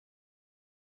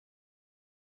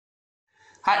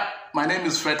Hi, my name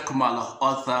is Khumalo,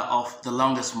 author of The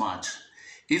Longest March.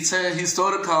 It's a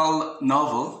historical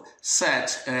novel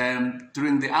set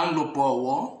during the Anglo-Boer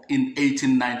War in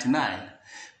 1899.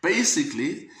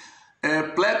 Basically,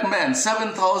 black men,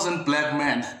 7,000 black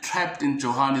men trapped in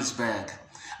Johannesburg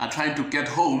are trying to get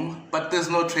home, but there's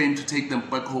no train to take them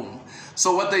back home.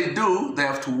 So what they do, they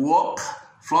have to walk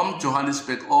from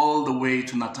Johannesburg all the way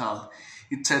to Natal.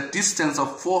 It's a distance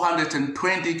of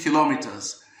 420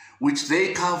 kilometers, which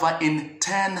they cover in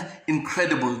 10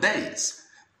 incredible days.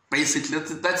 Basically,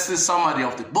 that's the summary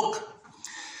of the book.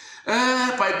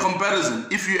 By comparison,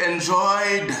 if you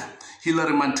enjoyed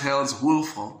Hilary Mantel's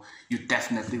Wolfo, you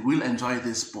definitely will enjoy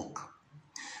this book.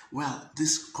 Well,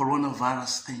 this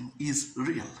coronavirus thing is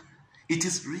real. It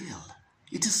is real.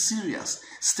 It is serious.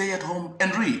 Stay at home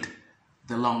and read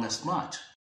The Longest March.